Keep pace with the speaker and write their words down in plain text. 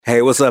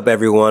Hey, what's up,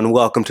 everyone?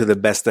 Welcome to the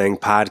Best Thing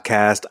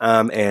Podcast.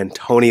 I'm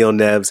Antonio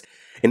Neves,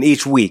 and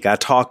each week I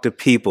talk to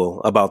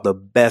people about the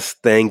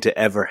best thing to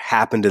ever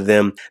happen to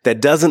them that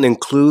doesn't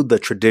include the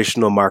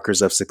traditional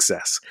markers of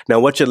success.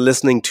 Now, what you're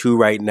listening to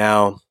right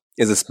now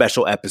is a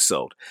special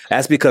episode.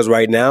 That's because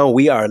right now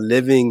we are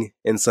living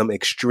in some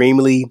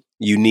extremely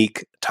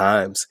unique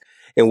times.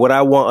 And what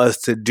I want us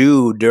to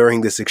do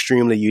during this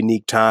extremely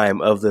unique time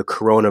of the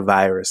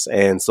coronavirus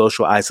and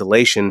social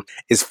isolation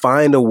is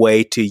find a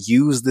way to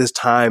use this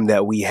time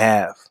that we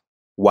have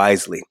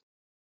wisely.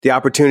 The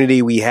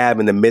opportunity we have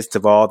in the midst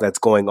of all that's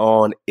going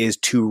on is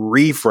to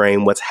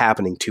reframe what's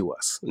happening to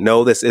us.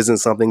 No, this isn't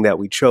something that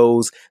we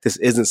chose. This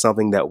isn't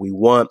something that we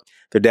want.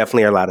 There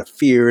definitely are a lot of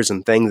fears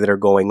and things that are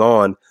going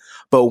on,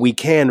 but we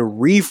can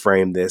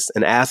reframe this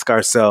and ask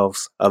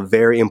ourselves a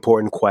very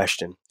important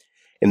question.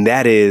 And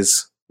that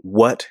is,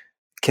 what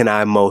can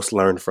I most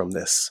learn from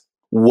this?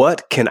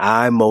 What can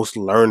I most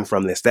learn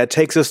from this? That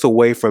takes us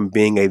away from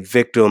being a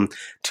victim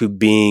to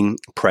being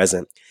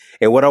present.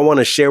 And what I want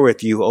to share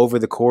with you over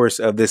the course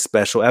of this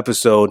special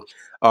episode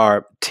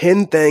are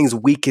 10 things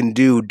we can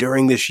do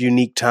during this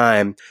unique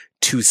time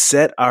to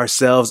set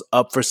ourselves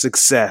up for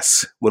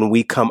success when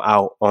we come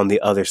out on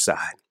the other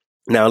side.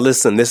 Now,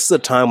 listen, this is a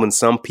time when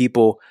some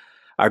people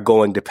are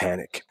going to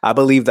panic. I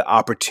believe the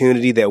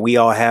opportunity that we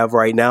all have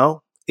right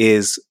now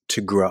is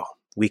to grow.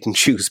 We can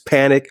choose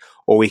panic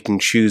or we can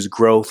choose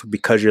growth.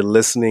 Because you're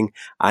listening,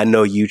 I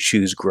know you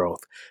choose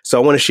growth. So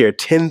I want to share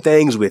 10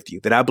 things with you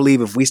that I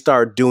believe if we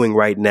start doing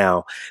right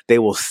now, they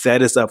will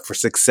set us up for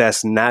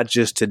success, not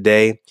just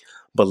today,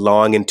 but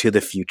long into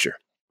the future.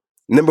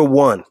 Number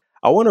one,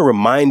 I want to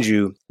remind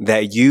you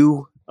that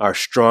you are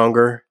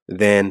stronger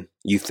than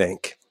you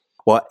think.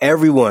 Well,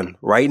 everyone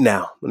right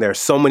now, and there are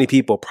so many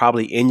people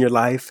probably in your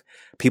life,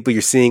 people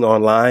you're seeing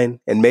online,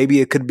 and maybe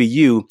it could be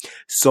you,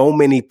 so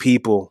many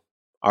people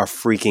are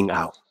freaking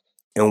out.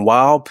 And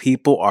while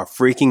people are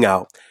freaking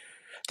out,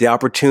 the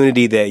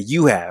opportunity that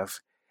you have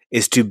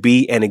is to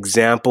be an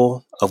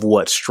example of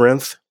what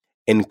strength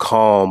and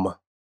calm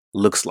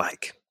looks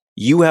like.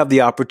 You have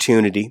the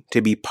opportunity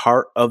to be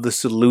part of the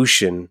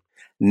solution,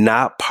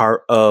 not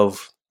part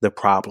of the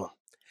problem.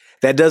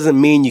 That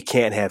doesn't mean you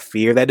can't have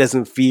fear. That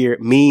doesn't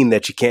mean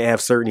that you can't have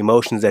certain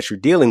emotions that you're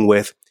dealing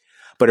with,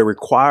 but it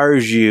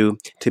requires you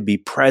to be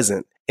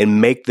present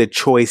and make the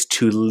choice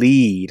to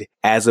lead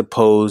as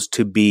opposed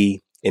to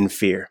be in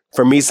fear.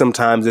 For me,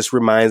 sometimes this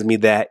reminds me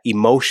that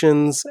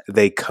emotions,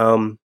 they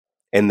come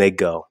and they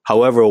go.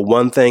 However,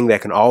 one thing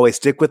that can always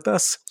stick with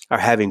us are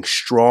having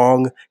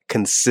strong,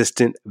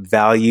 consistent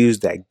values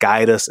that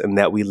guide us and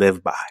that we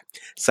live by.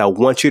 So I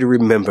want you to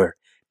remember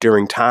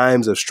during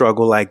times of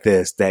struggle like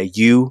this, that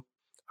you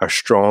are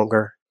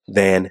stronger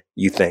than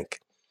you think.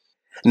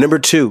 Number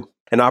two,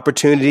 an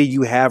opportunity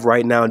you have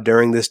right now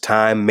during this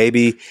time.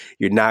 Maybe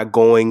you're not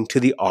going to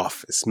the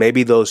office.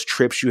 Maybe those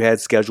trips you had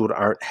scheduled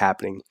aren't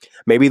happening.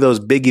 Maybe those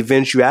big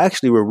events you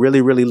actually were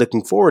really, really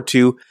looking forward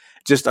to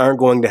just aren't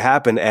going to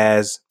happen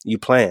as you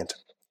planned.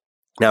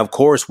 Now, of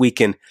course, we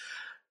can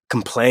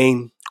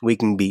complain. We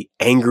can be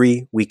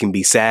angry. We can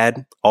be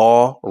sad,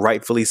 all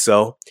rightfully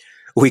so.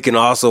 We can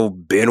also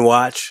binge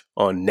watch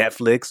on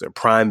Netflix or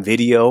Prime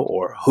Video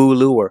or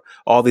Hulu or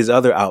all these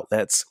other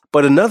outlets.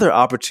 But another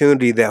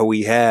opportunity that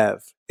we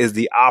have is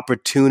the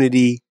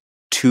opportunity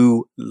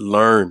to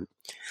learn.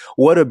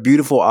 What a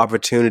beautiful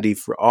opportunity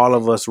for all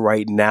of us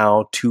right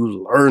now to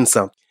learn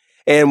something.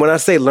 And when I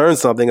say learn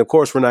something, of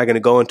course, we're not going to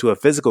go into a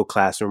physical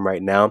classroom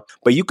right now,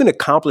 but you can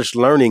accomplish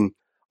learning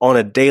on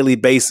a daily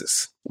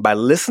basis by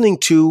listening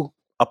to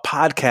a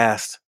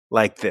podcast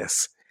like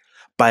this,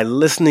 by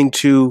listening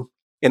to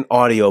an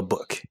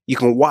audiobook. You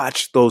can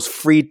watch those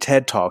free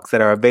TED Talks that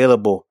are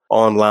available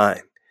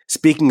online.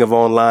 Speaking of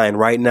online,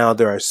 right now,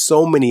 there are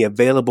so many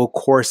available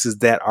courses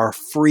that are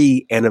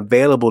free and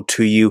available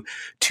to you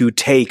to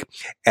take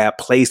at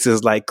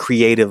places like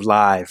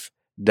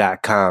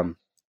creativelive.com.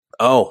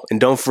 Oh,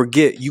 and don't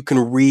forget, you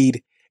can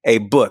read a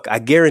book. I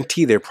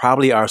guarantee there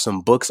probably are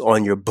some books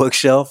on your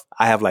bookshelf.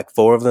 I have like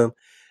 4 of them.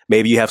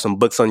 Maybe you have some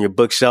books on your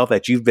bookshelf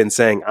that you've been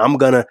saying, I'm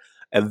going to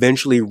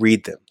eventually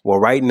read them. Well,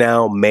 right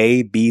now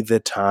may be the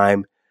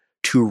time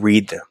to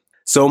read them.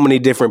 So many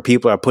different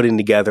people are putting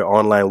together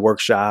online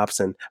workshops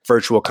and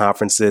virtual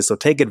conferences, so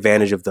take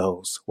advantage of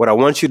those. What I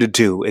want you to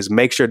do is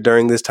make sure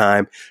during this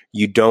time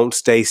you don't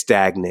stay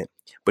stagnant,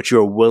 but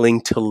you're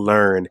willing to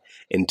learn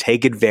and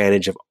take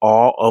advantage of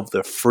all of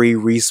the free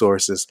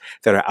resources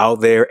that are out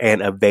there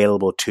and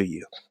available to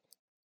you.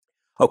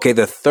 Okay,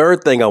 the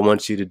third thing I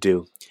want you to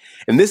do,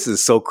 and this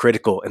is so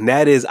critical, and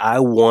that is I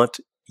want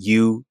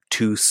you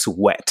to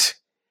sweat.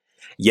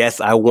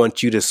 Yes, I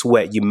want you to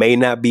sweat. You may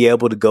not be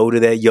able to go to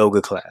that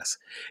yoga class.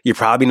 You're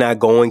probably not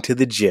going to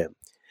the gym.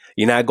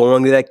 You're not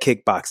going to that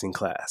kickboxing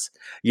class.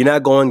 You're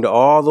not going to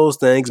all those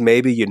things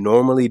maybe you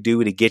normally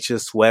do to get your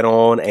sweat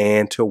on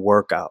and to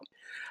work out.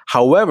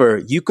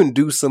 However, you can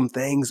do some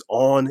things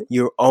on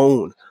your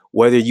own,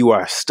 whether you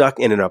are stuck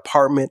in an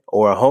apartment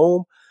or a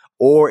home,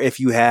 or if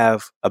you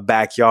have a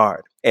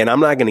backyard. And I'm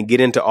not going to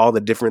get into all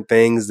the different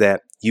things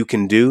that you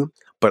can do,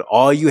 but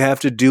all you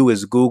have to do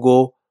is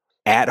Google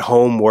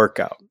at-home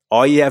workout.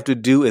 All you have to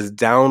do is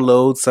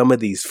download some of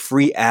these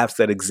free apps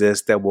that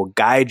exist that will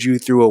guide you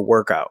through a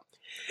workout.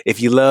 If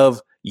you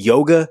love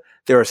yoga,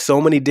 there are so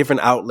many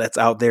different outlets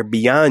out there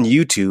beyond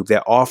YouTube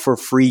that offer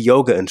free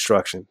yoga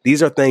instruction.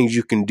 These are things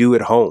you can do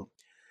at home.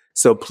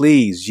 So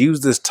please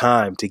use this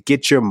time to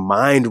get your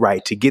mind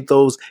right, to get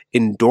those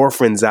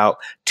endorphins out,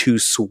 to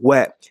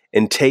sweat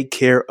and take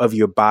care of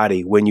your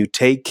body. When you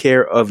take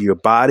care of your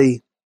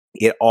body,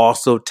 it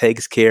also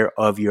takes care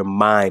of your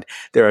mind.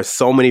 There are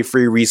so many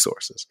free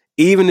resources.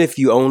 Even if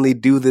you only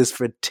do this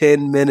for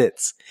 10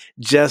 minutes,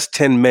 just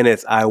 10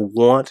 minutes, I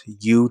want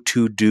you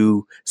to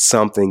do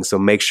something. So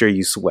make sure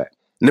you sweat.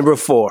 Number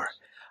 4.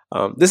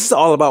 This is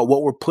all about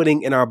what we're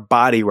putting in our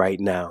body right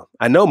now.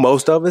 I know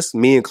most of us,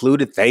 me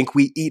included, think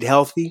we eat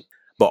healthy,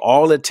 but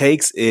all it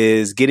takes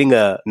is getting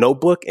a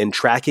notebook and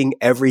tracking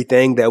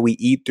everything that we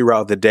eat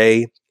throughout the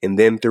day and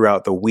then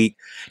throughout the week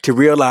to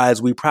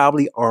realize we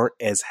probably aren't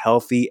as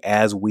healthy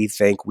as we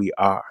think we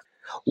are.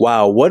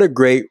 Wow, what a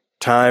great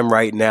time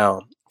right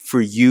now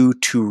for you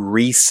to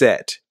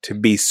reset, to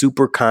be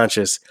super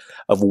conscious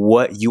of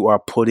what you are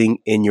putting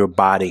in your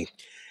body.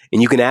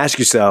 And you can ask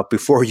yourself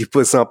before you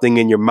put something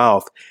in your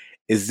mouth,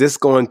 is this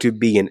going to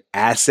be an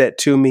asset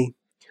to me,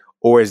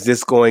 or is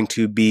this going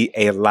to be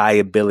a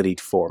liability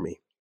for me?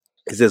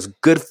 Is this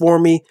good for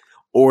me,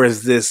 or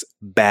is this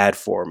bad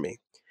for me?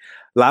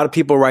 A lot of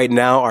people right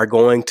now are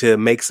going to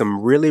make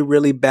some really,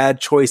 really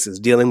bad choices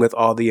dealing with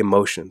all the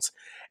emotions.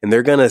 And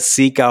they're going to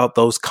seek out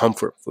those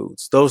comfort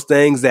foods, those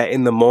things that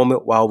in the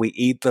moment while we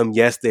eat them,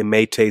 yes, they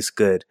may taste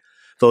good.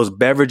 Those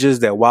beverages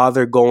that while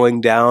they're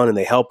going down and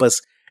they help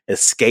us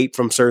escape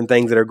from certain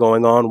things that are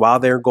going on, while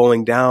they're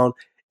going down,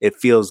 it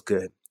feels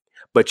good.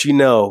 But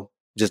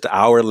just an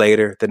hour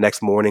later, the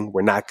next morning,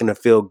 we're not going to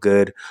feel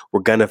good.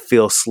 We're going to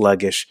feel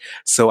sluggish.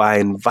 So I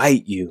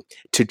invite you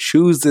to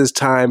choose this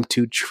time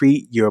to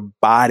treat your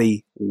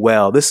body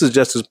well. This is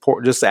just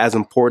as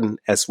important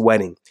as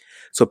sweating.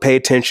 So pay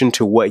attention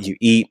to what you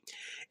eat.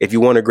 If you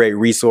want a great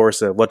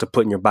resource of what to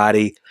put in your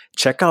body,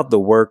 check out the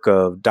work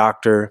of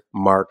Dr.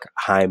 Mark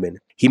Hyman.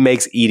 He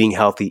makes eating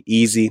healthy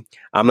easy.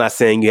 I'm not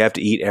saying you have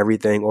to eat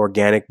everything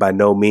organic, by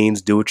no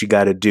means. Do what you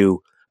got to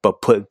do,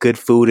 but put good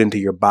food into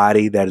your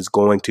body that is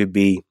going to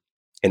be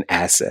an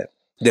asset.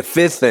 The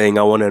 5th thing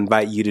I want to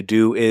invite you to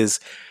do is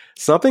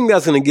something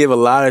that's going to give a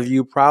lot of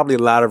you probably a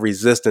lot of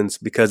resistance,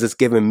 because it's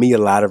given me a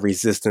lot of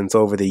resistance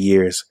over the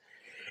years.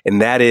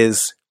 And that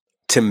is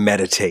to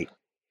meditate.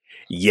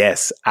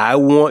 Yes, I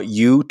want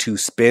you to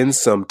spend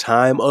some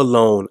time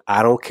alone.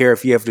 I don't care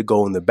if you have to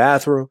go in the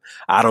bathroom.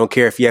 I don't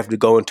care if you have to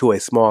go into a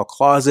small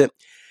closet,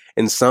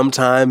 and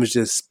sometimes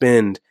just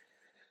spend,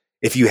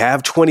 if you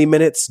have 20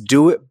 minutes,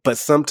 do it. But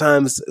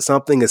sometimes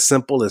something as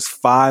simple as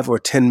 5 or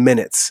 10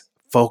 minutes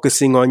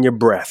focusing on your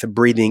breath,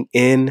 breathing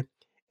in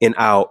and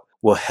out,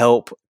 will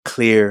help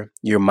clear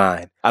your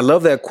mind. I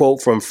love that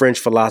quote from French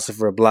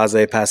philosopher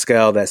Blaise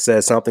Pascal that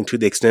says something to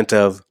the extent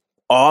of,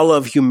 all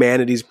of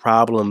humanity's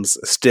problems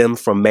stem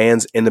from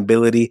man's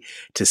inability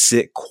to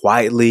sit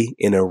quietly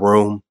in a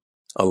room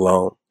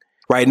alone.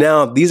 Right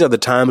now, these are the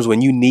times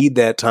when you need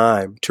that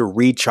time to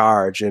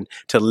recharge and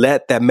to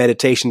let that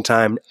meditation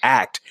time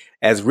act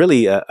as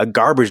really a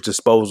garbage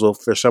disposal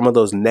for some of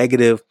those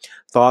negative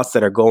thoughts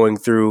that are going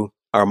through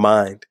our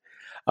mind.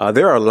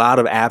 There are a lot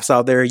of apps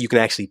out there you can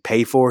actually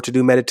pay for to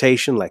do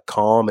meditation, like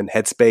Calm and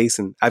Headspace,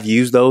 and I've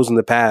used those in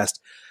the past.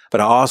 But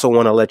I also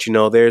want to let you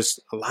know there's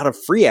a lot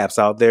of free apps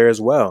out there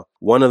as well.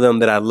 One of them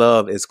that I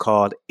love is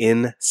called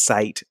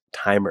Insight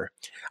Timer.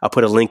 I'll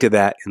put a link to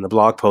that in the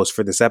blog post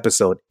for this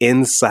episode,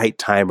 Insight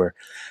Timer.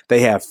 They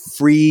have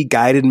free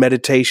guided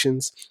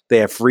meditations. They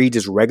have free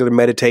just regular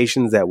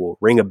meditations that will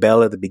ring a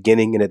bell at the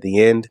beginning and at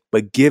the end.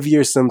 But give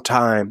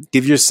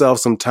yourself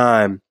some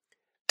time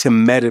to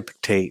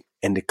meditate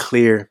and to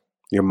clear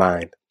your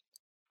mind.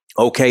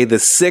 Okay, the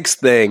 6th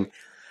thing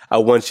I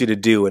want you to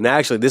do, and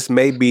actually this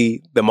may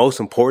be the most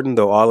important,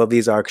 though all of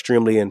these are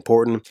extremely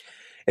important,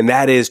 and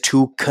that is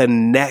to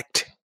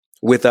connect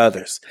with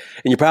others.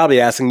 And you're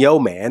probably asking, yo,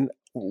 man,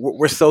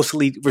 we're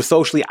socially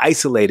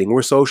isolating.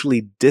 We're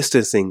socially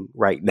distancing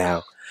right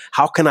now.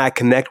 How can I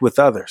connect with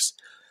others?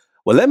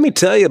 Well, let me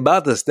tell you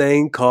about this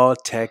thing called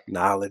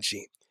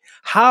technology.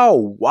 How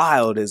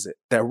wild is it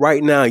that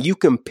right now you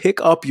can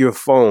pick up your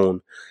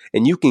phone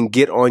and you can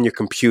get on your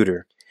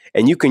computer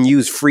and you can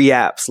use free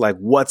apps like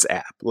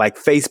WhatsApp, like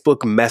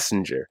Facebook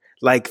Messenger,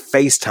 like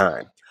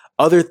FaceTime,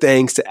 other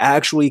things to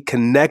actually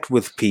connect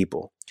with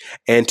people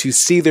and to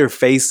see their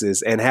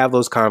faces and have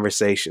those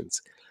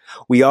conversations.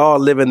 We all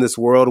live in this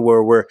world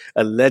where we're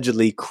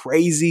allegedly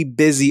crazy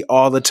busy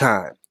all the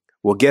time.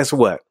 Well, guess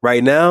what?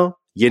 Right now,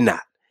 you're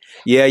not.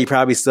 Yeah, you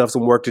probably still have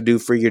some work to do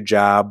for your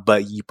job,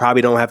 but you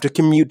probably don't have to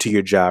commute to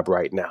your job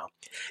right now.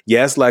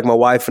 Yes, like my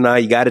wife and I,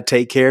 you got to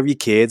take care of your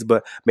kids,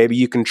 but maybe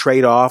you can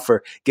trade off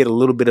or get a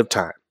little bit of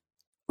time.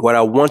 What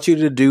I want you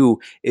to do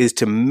is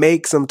to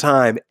make some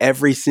time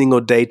every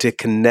single day to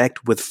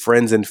connect with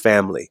friends and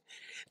family.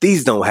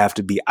 These don't have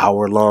to be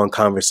hour-long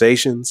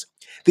conversations.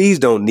 These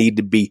don't need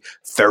to be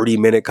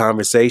 30-minute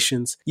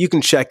conversations. You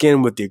can check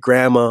in with your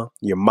grandma,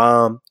 your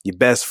mom, your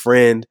best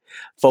friend,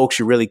 folks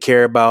you really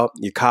care about,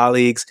 your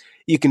colleagues.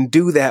 You can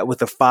do that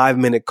with a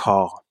 5-minute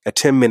call, a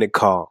 10-minute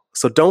call.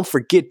 So don't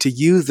forget to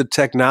use the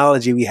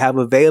technology we have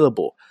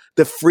available,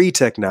 the free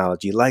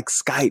technology like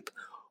Skype,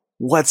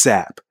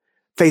 WhatsApp,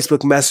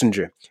 Facebook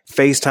Messenger,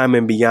 FaceTime,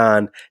 and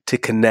beyond to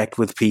connect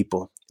with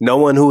people. No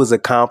one who has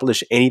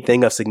accomplished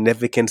anything of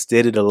significance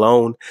did it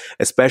alone,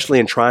 especially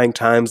in trying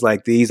times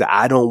like these.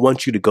 I don't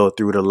want you to go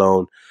through it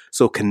alone.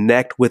 So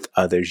connect with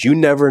others. You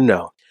never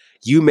know.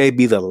 You may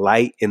be the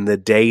light in the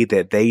day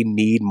that they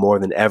need more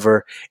than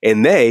ever.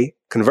 And they,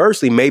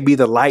 conversely, may be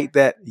the light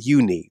that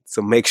you need.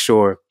 So make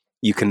sure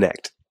you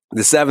connect.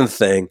 The seventh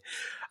thing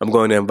I'm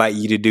going to invite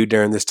you to do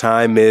during this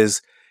time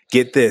is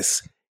get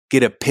this,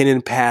 get a pen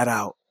and pad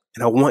out.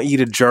 And I want you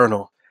to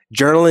journal.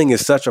 Journaling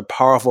is such a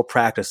powerful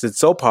practice. It's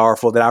so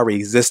powerful that I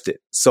resist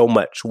it so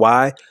much.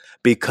 Why?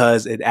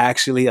 Because it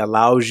actually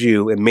allows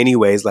you, in many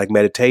ways, like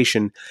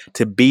meditation,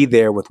 to be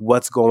there with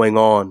what's going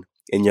on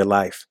in your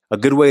life. A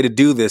good way to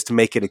do this to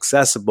make it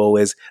accessible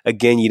is,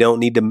 again, you don't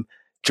need to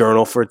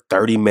journal for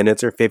 30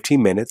 minutes or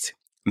 15 minutes.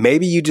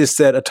 Maybe you just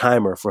set a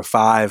timer for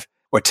 5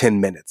 or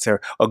 10 minutes.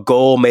 Or a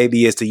goal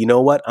maybe is to, you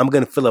know what? I'm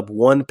going to fill up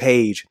one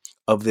page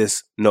of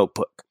this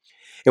notebook.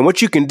 And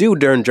what you can do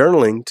during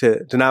journaling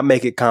to not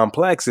make it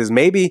complex is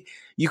maybe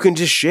you can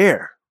just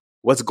share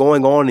what's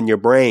going on in your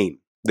brain,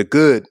 the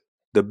good,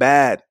 the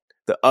bad,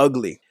 the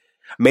ugly.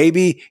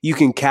 Maybe you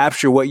can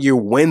capture what your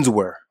wins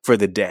were for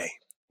the day.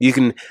 You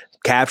can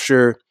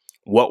capture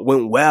what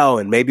went well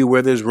and maybe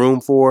where there's room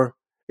for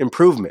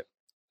improvement.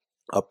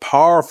 A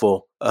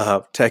powerful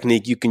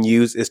technique you can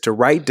use is to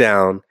write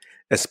down,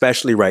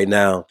 especially right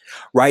now,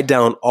 write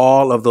down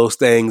all of those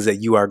things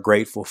that you are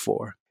grateful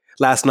for.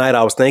 Last night,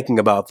 I was thinking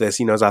about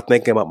this, as I was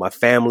thinking about my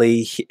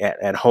family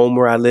at home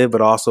where I live, but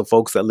also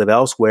folks that live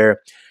elsewhere.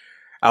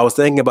 I was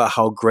thinking about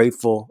how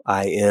grateful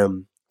I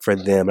am for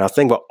them. And I was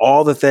thinking about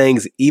all the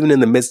things, even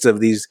in the midst of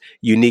these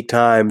unique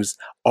times,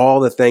 all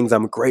the things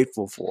I'm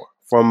grateful for,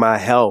 from my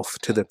health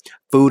to the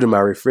food in my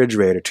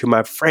refrigerator, to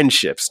my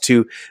friendships,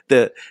 to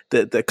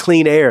the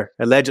clean air.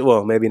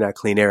 Well, maybe not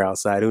clean air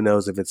outside. Who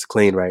knows if it's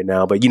clean right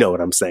now, but you know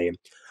what I'm saying.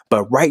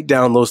 But write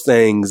down those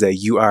things that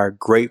you are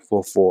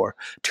grateful for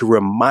to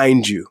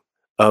remind you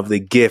of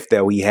the gift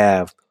that we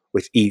have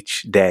with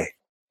each day.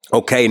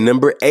 Okay,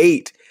 number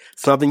 8,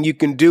 something you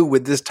can do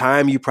with this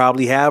time you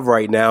probably have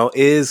right now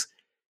is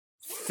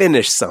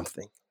finish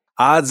something.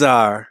 Odds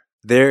are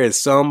there is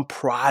some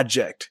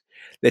project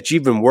that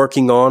you've been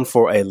working on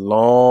for a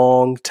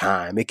long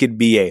time. It could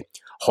be a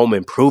home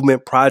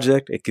improvement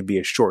project. It could be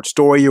a short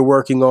story you're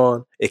working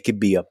on. It could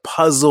be a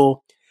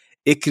puzzle.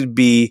 It could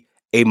be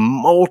a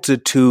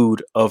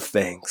multitude of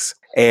things.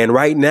 And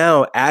right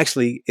now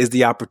actually is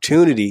the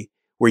opportunity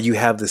where you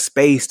have the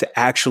space to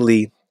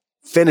actually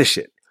finish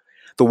it.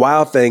 The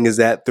wild thing is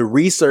that the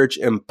research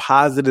in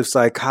positive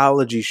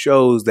psychology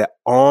shows that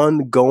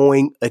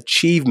ongoing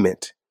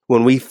achievement,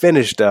 when we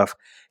finish stuff,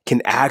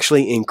 can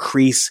actually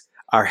increase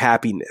our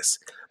happiness.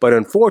 But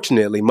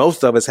unfortunately,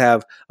 most of us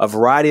have a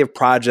variety of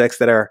projects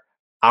that are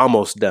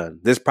almost done.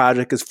 This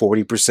project is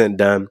 40%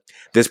 done.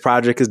 This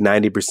project is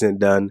 90%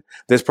 done.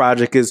 This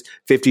project is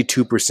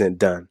 52%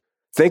 done.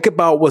 Think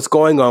about what's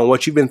going on,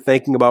 what you've been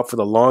thinking about for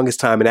the longest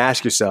time, and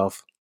ask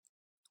yourself,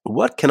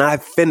 what can I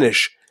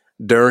finish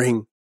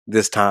during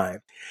this time?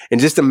 And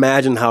just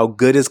imagine how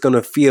good it's going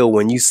to feel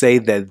when you say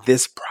that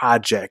this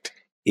project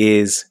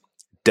is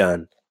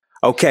done.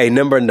 Okay,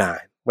 number 9,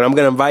 what I'm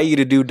going to invite you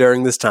to do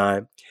during this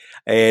time.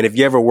 And if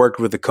you ever worked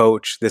with a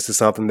coach, this is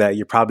something that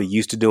you're probably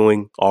used to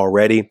doing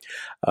already,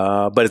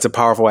 but it's a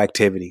powerful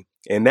activity.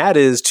 And that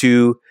is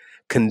to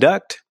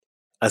conduct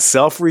a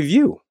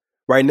self-review.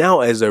 Right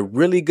now is a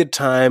really good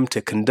time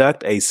to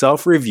conduct a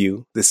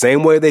self-review, the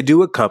same way they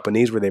do at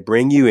companies, where they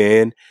bring you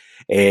in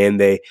and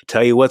they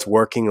tell you what's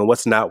working and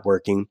what's not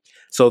working,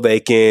 so they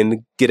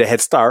can get a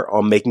head start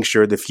on making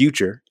sure the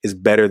future is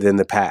better than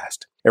the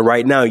past. And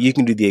right now, you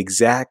can do the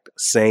exact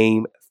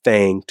same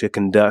thing to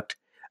conduct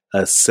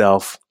a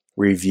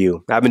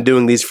self-review. I've been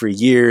doing these for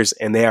years,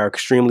 and they are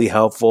extremely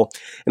helpful.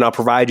 And I'll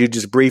provide you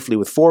just briefly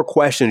with 4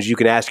 questions you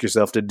can ask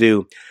yourself to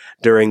do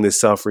during this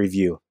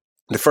self-review.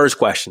 The first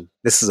question,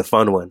 this is a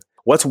fun one.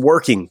 What's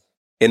working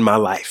in my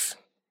life?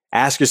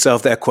 Ask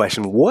yourself that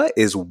question. What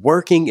is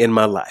working in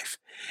my life?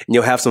 And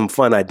you'll have some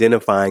fun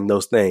identifying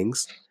those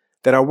things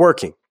that are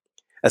working.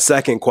 A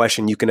second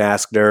question you can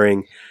ask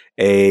during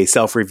a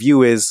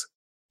self-review is,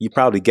 you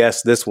probably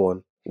guessed this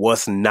one,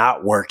 what's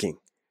not working?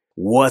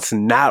 What's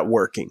not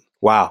working?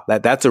 Wow,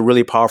 that's a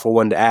really powerful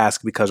one to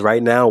ask, because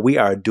right now we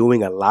are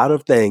doing a lot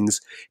of things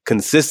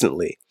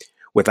consistently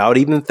without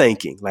even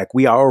thinking, like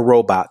we are a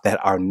robot, that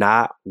are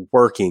not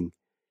working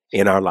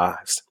in our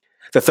lives.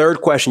 The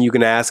third question you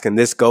can ask, and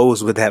this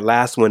goes with that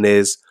last one,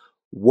 is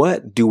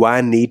what do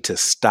I need to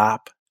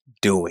stop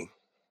doing?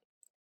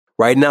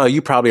 Right now,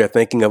 you probably are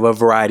thinking of a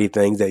variety of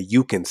things that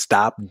you can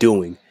stop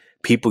doing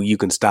people you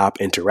can stop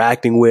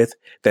interacting with,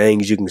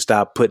 things you can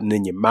stop putting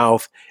in your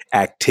mouth,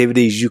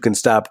 activities you can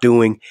stop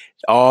doing,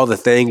 all the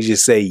things you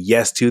say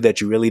yes to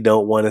that you really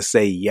don't want to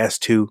say yes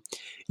to.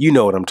 You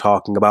know what I'm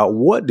talking about.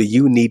 What do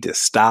you need to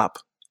stop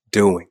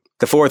doing?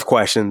 The fourth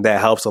question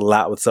that helps a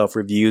lot with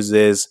self-reviews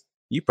is,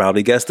 you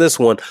probably guessed this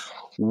one,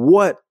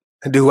 what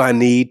do I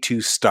need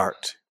to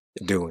start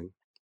doing?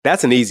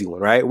 That's an easy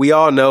one, right? We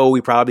all know we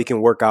probably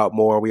can work out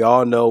more. We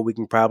all know we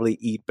can probably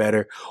eat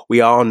better.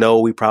 We all know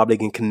we probably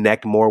can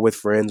connect more with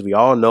friends. We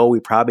all know we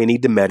probably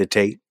need to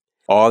meditate.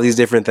 All these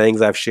different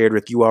things I've shared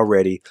with you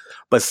already.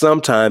 But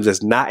sometimes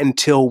it's not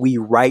until we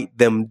write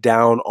them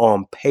down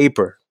on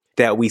paper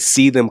that we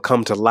see them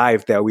come to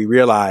life that we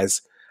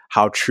realize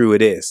how true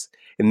it is.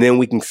 And then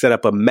we can set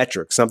up a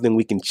metric, something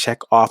we can check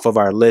off of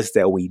our list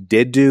that we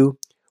did do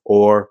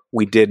or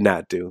we did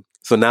not do.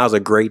 So now's a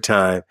great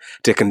time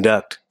to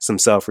conduct some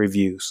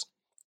self-reviews.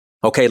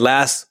 Okay,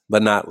 last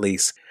but not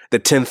least, the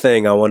 10th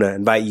thing I want to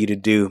invite you to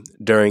do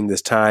during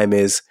this time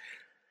is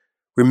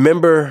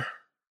remember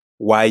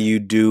why you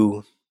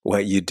do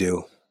what you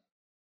do.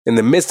 In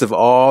the midst of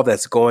all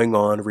that's going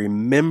on,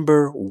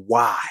 remember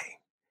why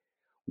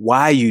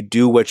you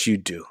do what you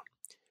do.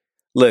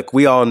 Look,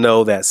 we all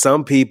know that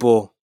some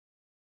people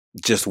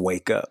just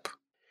wake up,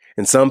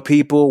 and some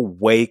people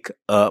wake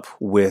up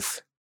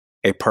with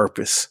a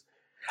purpose.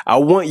 I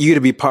want you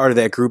to be part of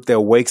that group that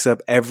wakes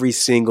up every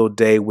single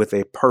day with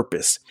a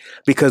purpose,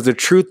 because the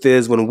truth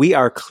is, when we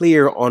are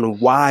clear on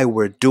why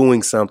we're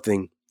doing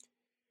something,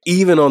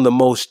 even on the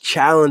most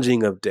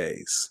challenging of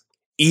days,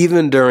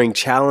 even during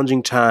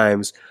challenging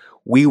times,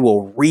 we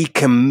will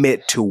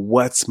recommit to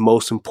what's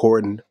most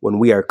important when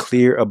we are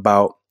clear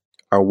about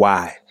our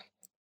why.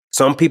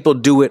 Some people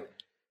do it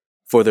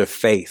for their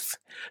faith.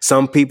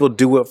 Some people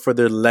do it for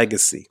their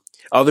legacy.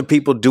 Other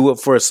people do it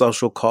for a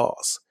social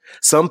cause.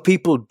 Some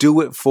people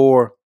do it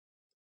for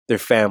their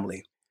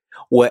family.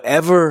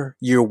 Whatever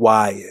your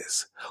why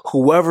is,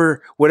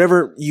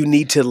 whatever you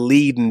need to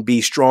lead and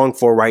be strong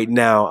for right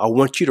now, I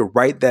want you to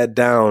write that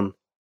down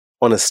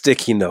on a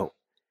sticky note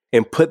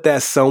and put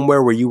that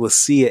somewhere where you will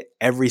see it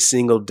every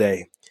single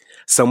day.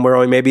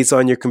 Somewhere maybe it's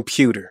on your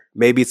computer,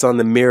 maybe it's on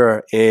the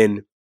mirror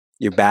in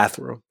your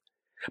bathroom,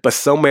 but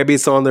maybe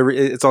it's on the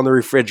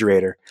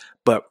refrigerator.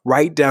 But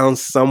write down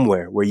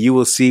somewhere where you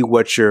will see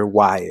what your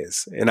why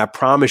is. And I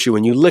promise you,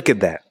 when you look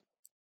at that,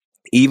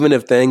 even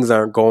if things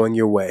aren't going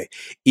your way,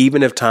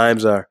 even if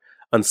times are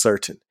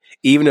uncertain,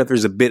 even if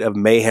there's a bit of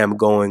mayhem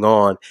going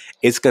on,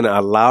 it's going to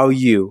allow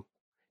you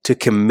to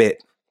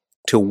commit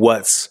to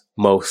what's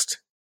most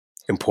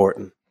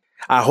important.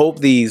 I hope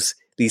these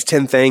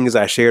 10 things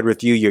I shared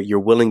with you, you're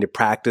willing to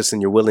practice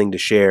and you're willing to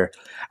share.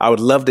 I would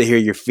love to hear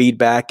your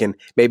feedback, and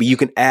maybe you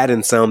can add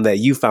in some that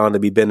you found to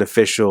be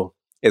beneficial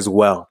as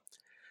well.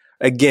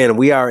 Again,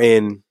 we are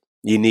in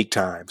unique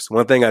times.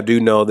 One thing I do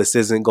know, this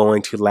isn't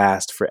going to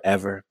last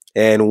forever.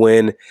 And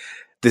when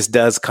this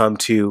does come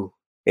to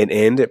an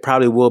end, it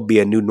probably will be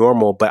a new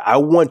normal. But I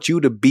want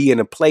you to be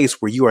in a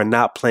place where you are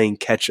not playing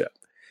catch up,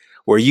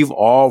 where you've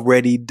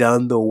already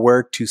done the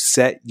work to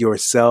set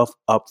yourself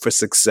up for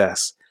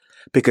success.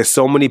 Because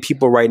so many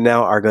people right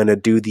now are going to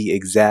do the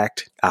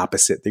exact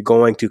opposite. They're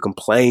going to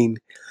complain.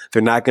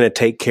 They're not going to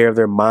take care of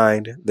their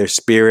mind, their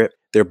spirit,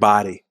 their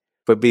body.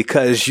 But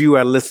because you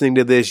are listening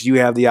to this, you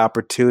have the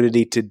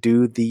opportunity to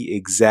do the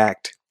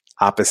exact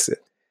opposite.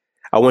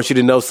 I want you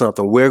to know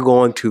something. We're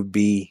going to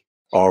be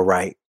all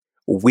right.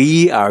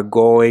 We are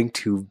going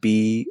to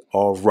be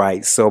all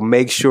right. So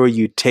make sure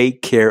you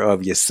take care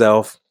of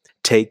yourself,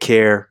 take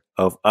care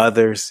of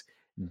others,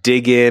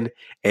 dig in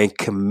and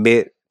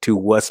commit to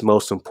what's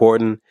most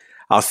important.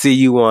 I'll see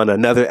you on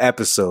another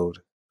episode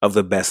of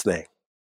The Best Thing.